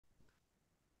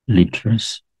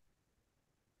Literacy.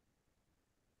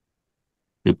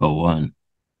 Paper 1.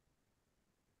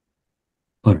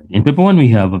 All right. In paper 1, we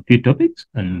have a few topics,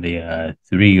 and there are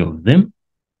 3 of them,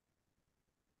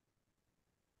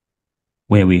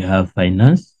 where we have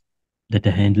finance,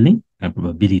 data handling, and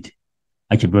probability.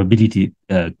 Actually, probability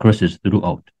crosses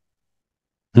throughout.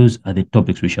 Those are the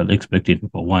topics we shall expect in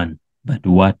paper 1, but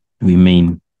what we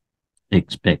may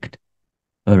expect.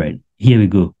 All right, here we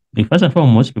go. First and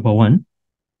foremost, paper 1,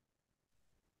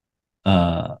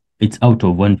 it's out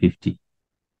of 150.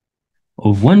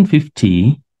 Of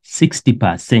 150,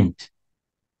 60%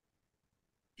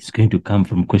 is going to come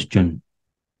from question.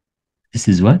 This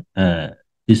is what?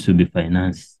 This will be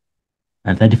finance.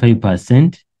 And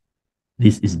 35%,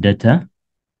 this is data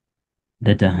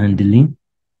handling.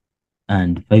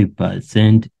 And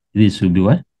 5%, this will be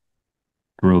what?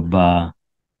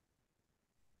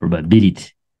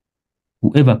 Probability.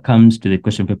 Whoever comes to the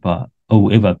question paper or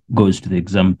whoever goes to the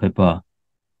exam paper,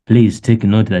 please take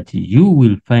note that you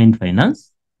will find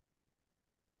finance,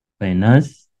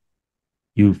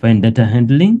 you will find data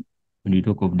handling. When you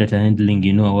talk of data handling,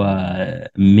 you know our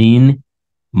mean,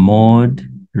 mode,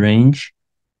 range.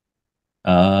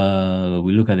 We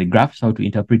look at the graphs, how to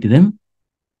interpret them.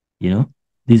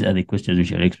 These are the questions we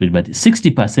shall expect, but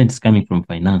 60% is coming from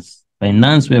finance.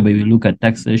 Finance, whereby we look at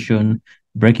taxation,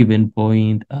 break-even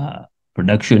point,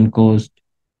 production cost,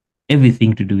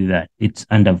 everything to do with that. It's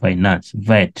under finance,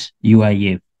 VAT,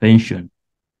 UIF, pension,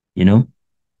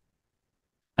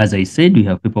 As I said, we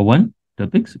have paper 1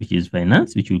 topics, which is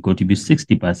finance, which will contribute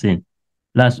 60%,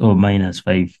 plus or minus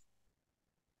 5.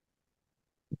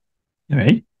 All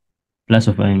right? Plus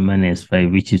or minus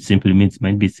 5, which it simply means it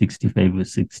might be 65 or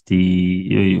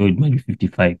 60, or it might be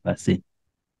 55%.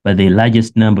 But the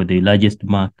largest number, the largest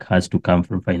mark has to come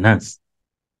from finance.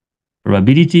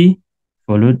 Probability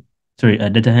followed,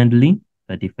 data handling,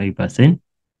 35%,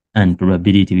 and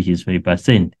probability, which is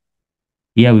 5%.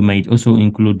 Here we might also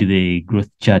include the growth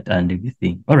chart and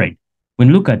everything. All right. When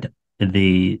you look at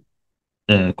the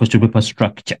question paper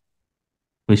structure,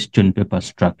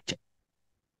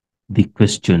 the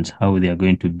questions, how they are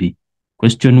going to be.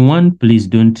 Question 1, please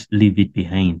don't leave it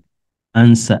behind.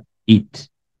 Answer it.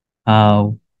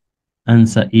 How?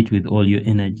 Answer it with all your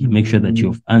energy. Make sure that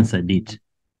you've answered it,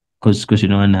 because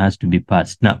question 1 has to be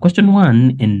passed. Now, question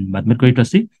 1 in mathematical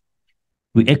literacy,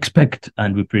 we expect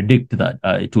and we predict that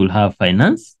it will have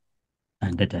finance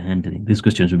and data handling. These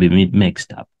questions will be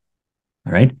mixed up.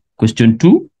 All right. Question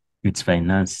 2, it's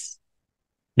finance.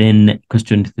 Then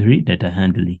question 3, data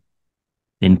handling.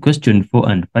 Then question 4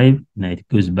 and 5, now it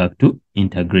goes back to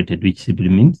integrated, which simply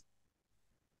means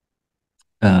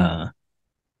it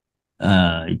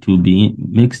will be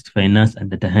mixed finance and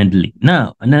data handling.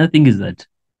 Now, another thing is that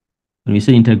when we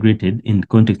say integrated in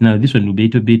context, now this one will be a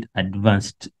little bit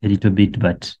advanced,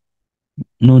 but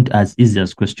not as easy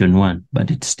as question 1, but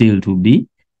it still to be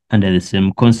under the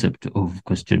same concept of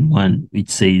question 1, which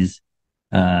says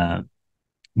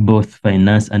both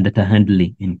finance and data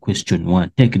handling in question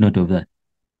 1. Take note of that.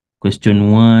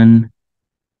 Question 1,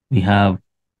 we have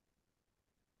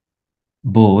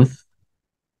both.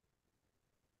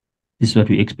 This is what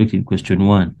we expect in question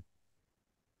 1.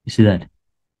 You see that?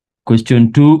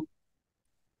 Question 2,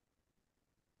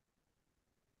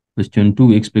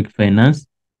 we expect finance.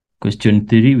 Question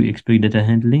 3, we expect data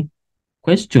handling.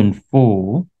 Question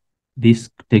 4,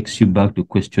 this takes you back to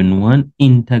question 1,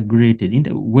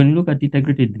 integrated. When you look at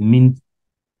integrated, it means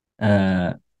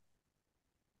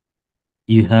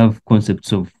you have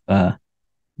concepts of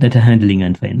data handling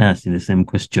and finance in the same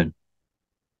question.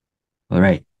 All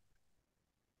right.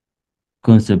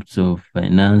 Concepts of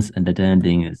finance and data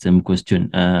handling in the same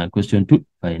question. Question 2,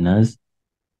 finance,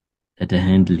 data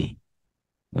handling.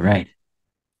 All right.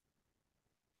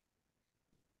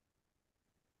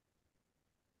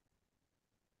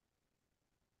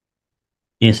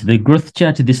 Yes, the growth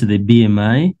chart, this is the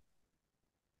BMI.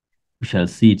 We shall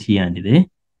see it here and there,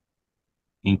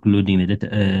 including the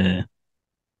data,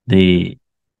 the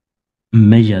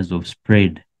measures of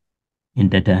spread in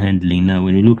data handling. Now,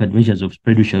 when you look at measures of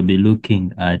spread, we shall be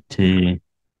looking at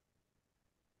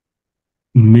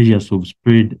measures of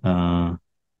spread.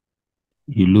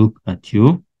 You look at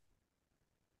your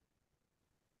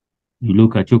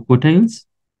quartiles,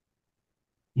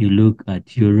 you look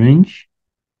at your range,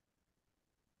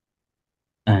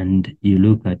 and you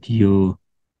look at your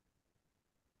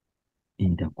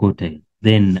interquartile.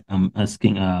 Then I'm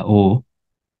asking, or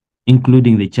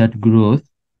including the chart growth,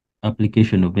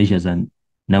 application of measures. And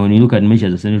now when you look at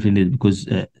measures, essentially, because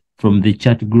from the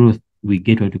chart growth, we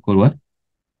get what we call what?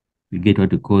 We get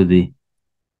what we call the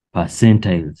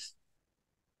percentiles.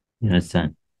 You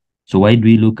understand? So why do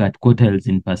we look at quartiles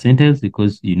in percentiles?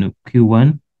 Because, you know,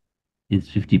 Q1 is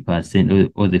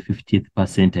 50% or the 50th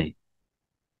percentile.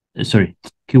 Sorry,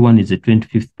 Q1 is the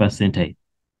 25th percentile.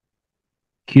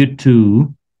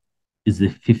 Q2 is the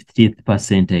 50th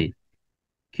percentile.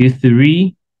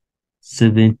 Q3,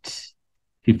 75th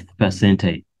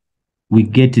percentile. We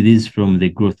get this from the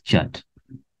growth chart.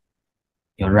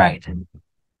 You're right.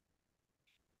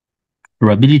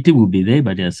 Probability will be there,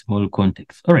 but there's small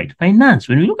context. All right, finance.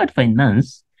 When we look at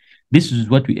finance, this is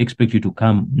what we expect you to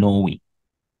come knowing.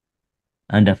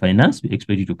 Under finance, we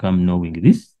expect you to come knowing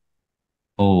this,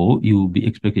 or you will be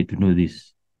expected to know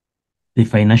this. The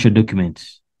financial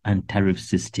documents and tariff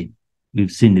system.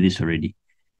 We've seen this already.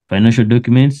 Financial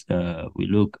documents, we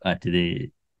look at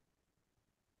the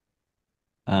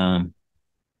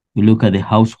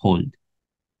household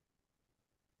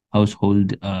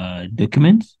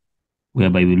documents,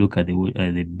 whereby we look at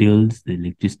the bills, the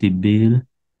electricity bill.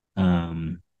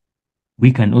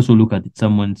 We can also look at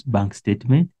someone's bank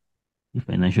statement, the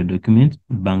financial document,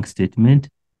 bank statement.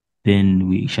 Then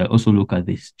we shall also look at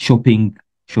this shopping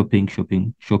list,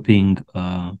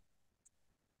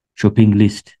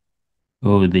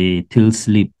 or the till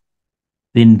slip.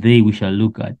 Then we shall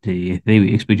look at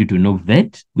we expect you to know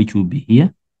VAT, which will be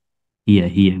here. Here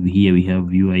we have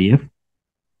UIF,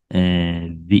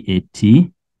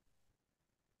 VAT.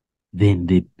 Then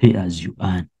the pay as you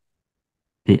earn,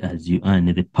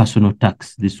 the personal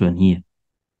tax. This one here,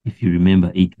 if you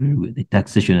remember it very well, the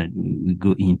taxation that we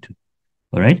go into.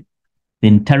 All right.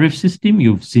 Then tariff system,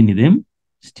 you've seen them.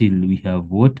 Still, we have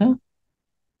water.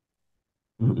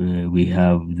 We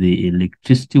have the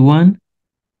electricity one.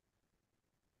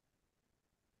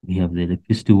 We have the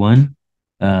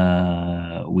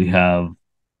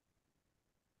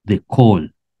coal.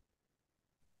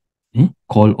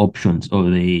 Call options,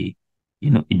 or it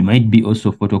might be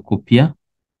also photocopying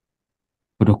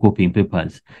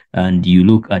papers, and you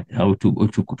look at how to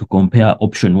compare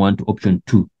option 1 to option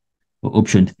 2 or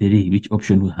option 3, which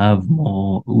option will have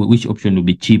more, which option will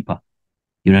be cheaper.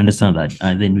 You understand that?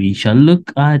 And then we shall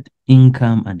look at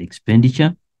income and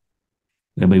expenditure,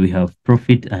 whereby we have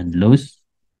profit and loss,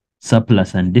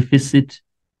 surplus and deficit.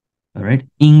 All right,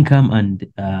 income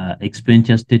and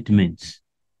expenditure statements.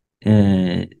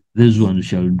 Those ones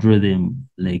shall draw them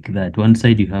like that. One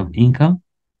side you have income,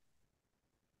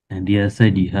 and the other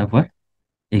side you have what?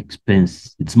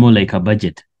 Expense. It's more like a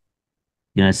budget.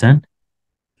 You understand?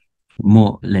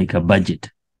 More like a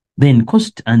budget. Then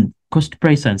cost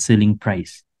price and selling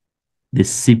price. The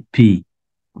CP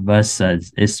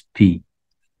versus SP.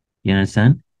 You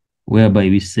understand? Whereby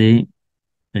we say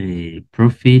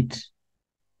profit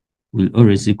will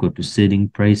always equal to selling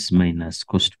price minus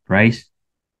cost price.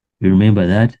 You remember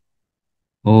that?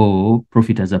 Or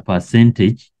profit as a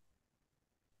percentage.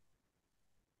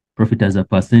 Profit as a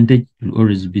percentage will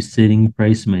always be selling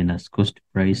price minus cost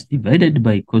price divided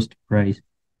by cost price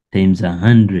times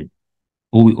 100.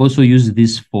 Or we also use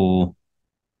this for,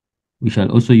 we shall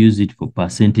also use it for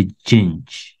percentage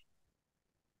change.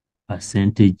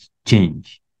 Percentage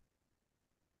change.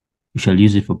 We shall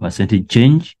use it for percentage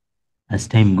change. As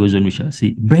time goes on, we shall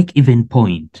see break-even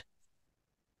point.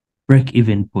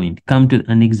 Break-even point. Come to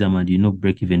an exam and you know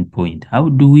break-even point. How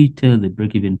do we tell the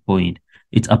break-even point?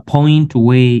 It's a point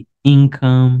where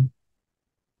income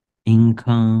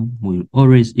will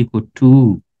always equal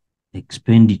to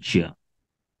expenditure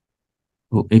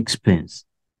or expense.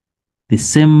 The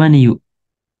same money you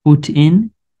put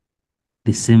in,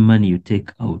 the same money you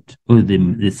take out, or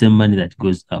the same money that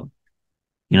goes out.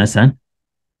 You understand?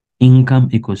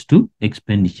 Income equals to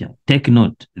expenditure. Take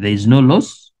note, there is no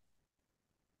loss,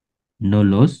 no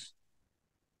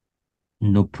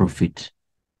profit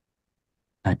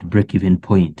at break-even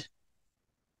point.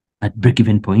 At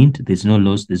break-even point, there's no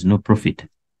loss, there's no profit.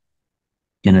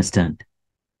 You understand?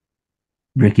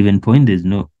 Break-even point, there's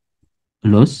no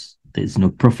loss, there's no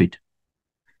profit.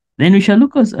 Then we shall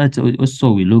look at,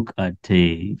 also we look at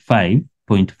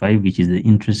 5.5, which is the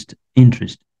interest,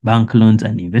 bank loans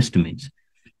and investments.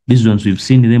 These ones, we've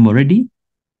seen them already.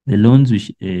 The loans,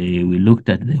 which we looked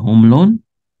at the home loan,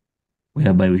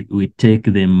 whereby we take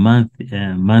the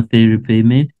monthly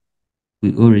repayment,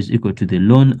 we always equal to the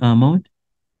loan amount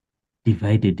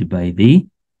divided by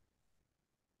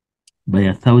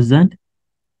 1,000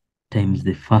 times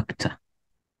the factor.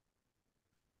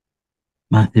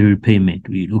 Monthly repayment,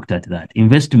 we looked at that.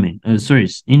 Investment,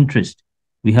 interest.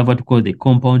 We have what we call the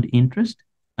compound interest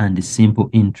and the simple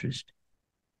interest.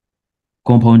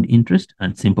 Compound interest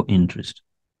and simple interest.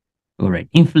 All right,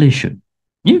 inflation.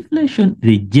 Inflation,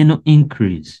 the general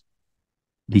increase.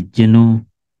 The general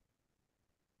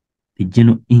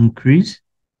increase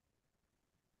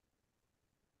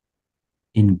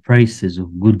in prices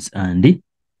of goods and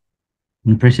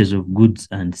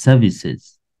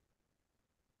services.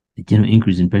 The general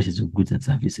increase in prices of goods and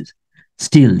services.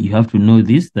 Still, you have to know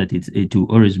this, that it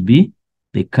will always be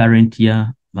the current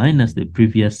year minus the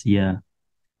previous year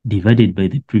divided by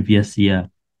the previous year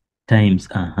times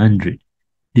 100.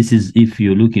 This is if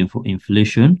you're looking for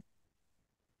inflation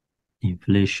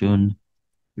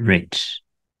rate.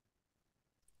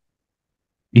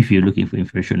 If you're looking for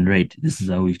inflation rate, this is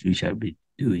how we shall be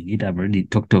doing it. I've already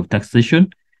talked of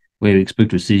taxation, where we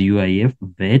expect to see UIF,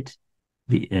 VAT,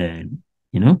 the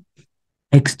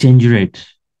exchange rate.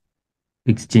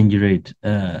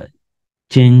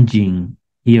 Changing.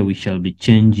 Here we shall be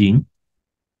changing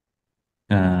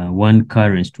one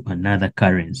currency to another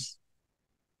currency.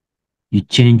 You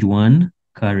change one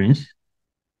currency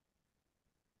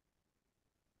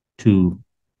to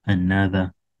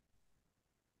another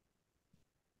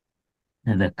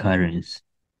currency.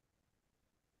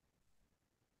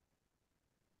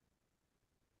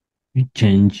 You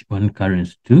change one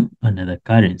currency to another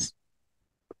currency.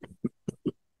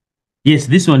 Yes,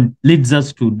 this one leads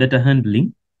us to data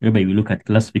handling, whereby we look at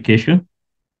classification,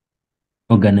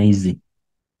 organizing,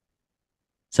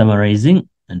 summarizing,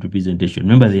 and representation.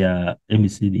 Remember, let me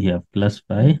see, they have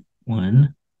classify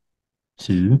 1,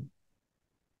 2,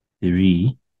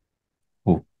 3,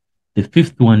 4. The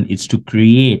fifth one is to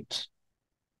create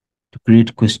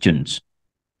questions.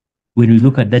 When we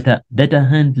look at data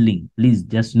handling, please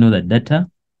just know that data,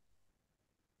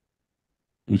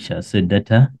 we shall say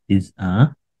data is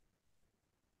a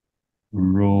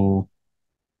raw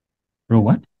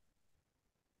what?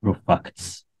 Raw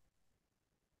facts.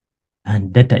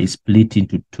 And data is split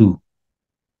into two.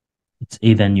 It's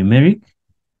either numeric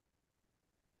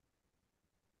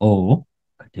or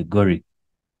categoric.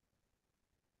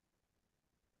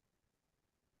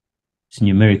 It's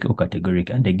numeric or categoric.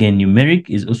 And again, numeric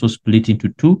is also split into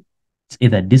two. It's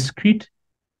either discrete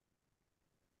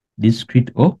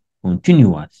or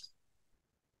continuous.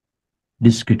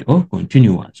 Discrete or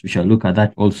continuous. We shall look at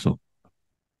that also.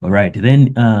 All right.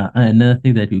 Then another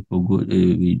thing that we forgot,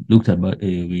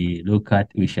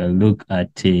 we shall look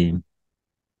at.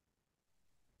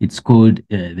 It's called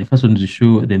the first one to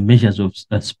show the measures of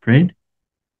spread.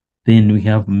 Then we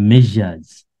have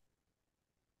measures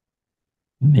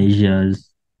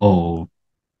of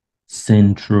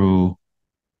central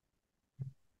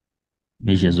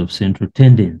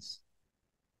tendency.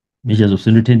 Measures of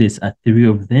central tendency are 3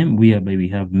 of them, whereby we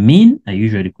have mean. I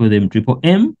usually call them triple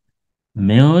M,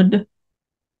 mode,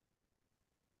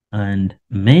 and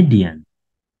median.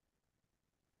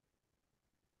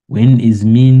 When is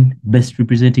mean best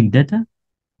representing data?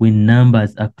 When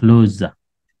numbers are closer to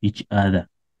each other.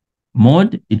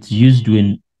 Mode, it's used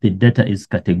when the data is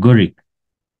categoric.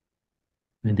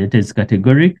 When data is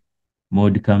categoric,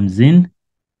 mode comes in.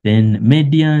 Then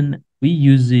median, we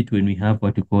use it when we have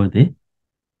what we call the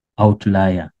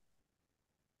outlier.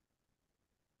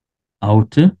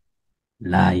 Outlier.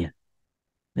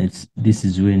 This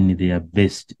is when they are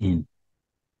best in.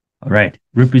 All right.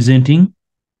 Representing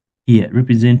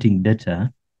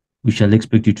data, we shall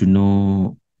expect you to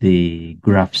know the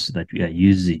graphs that we are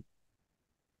using.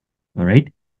 All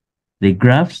right. The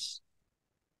graphs,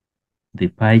 the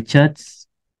pie charts,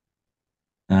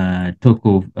 talk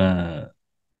of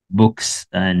box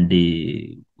and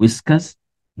the whiskers.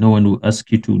 No one will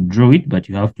ask you to draw it, but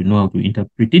you have to know how to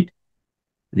interpret it.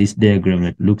 This diagram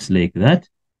that looks like that.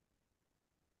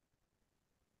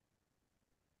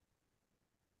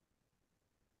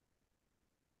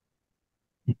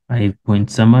 The 5-point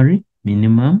summary,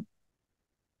 minimum.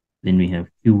 Then we have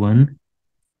Q1,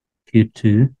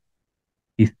 Q2,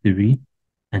 Q3,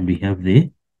 and we have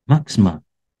the maximum.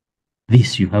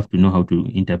 This you have to know how to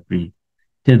interpret.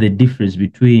 Tell the difference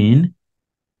between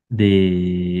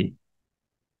the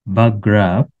bar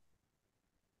graph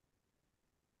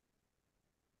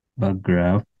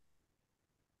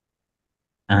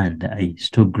and a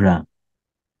histogram.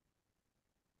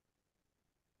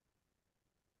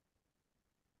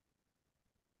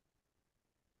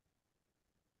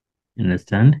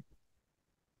 Understand?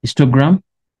 Histogram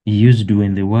used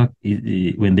when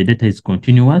the data is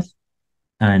continuous,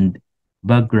 and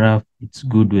bar graph, it's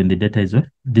good when the data is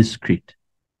discrete.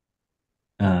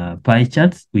 Pie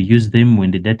charts, we use them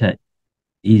when the data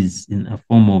is in a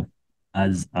form of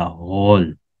as a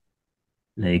whole,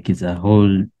 like it's a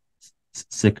whole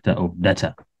sector of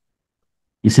data.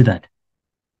 You see that?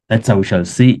 That's how we shall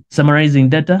see summarizing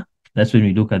data. That's when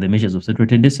we look at the measures of central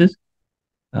tendencies,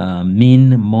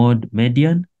 mean, mode,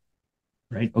 median,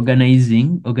 right?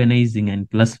 Organizing and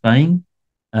classifying.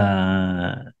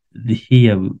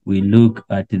 Here we look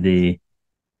at the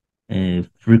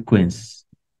frequency,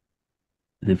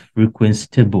 the frequency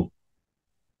table.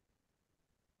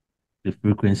 The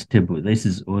frequency table. This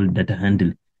is all data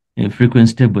handle. In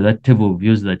frequency table, that table of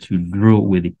views that you draw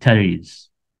with the tariffs.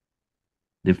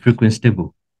 The frequency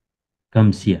table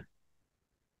comes here.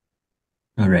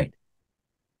 All right.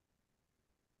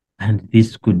 And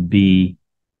this could be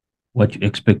what you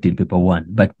expect in paper one.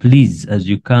 But please, as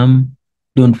you come,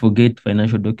 don't forget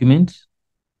financial documents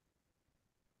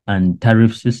and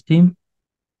tariff system,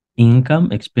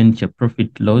 income, expenditure,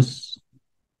 profit, loss,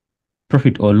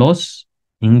 profit or loss,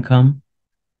 income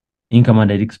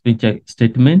and expenditure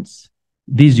statements.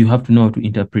 These you have to know how to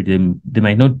interpret them. They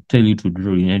might not tell you to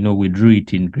draw. I know we drew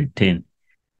it in grade 10,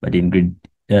 but in grade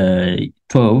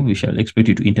 12, we shall expect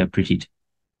you to interpret it.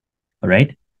 All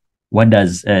right. What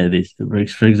does this,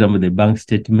 for example, the bank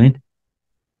statement,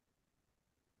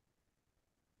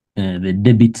 the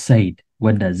debit side,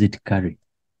 what does it carry?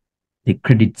 The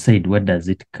credit side, what does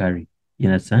it carry? You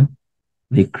understand?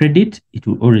 The credit, it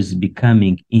will always be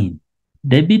coming in.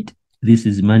 Debit, this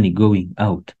is money going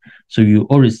out. So you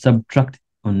always subtract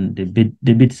on the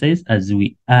debit side as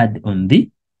we add on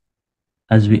the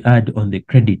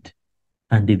credit,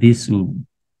 and this will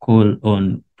call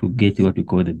on to get what we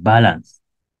call the balance.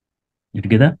 You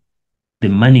together? The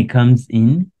money comes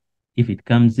in. If it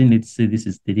comes in, let's say this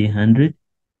is 300,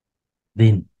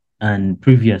 then, and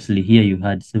previously here you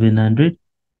had 700,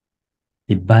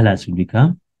 the balance will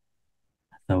become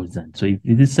 1,000. So if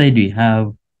this side we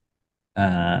have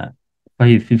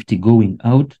 550 going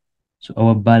out, so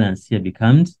our balance here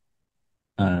becomes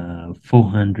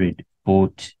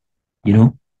 440. You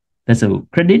know, that's how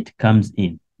credit comes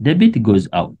in, debit goes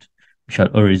out. We shall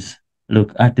always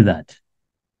look at that.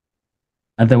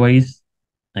 Otherwise,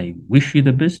 I wish you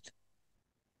the best.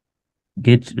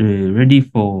 Get ready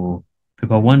for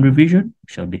paper one revision.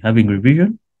 We shall be having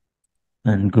revision,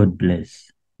 and God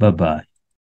bless. Bye bye.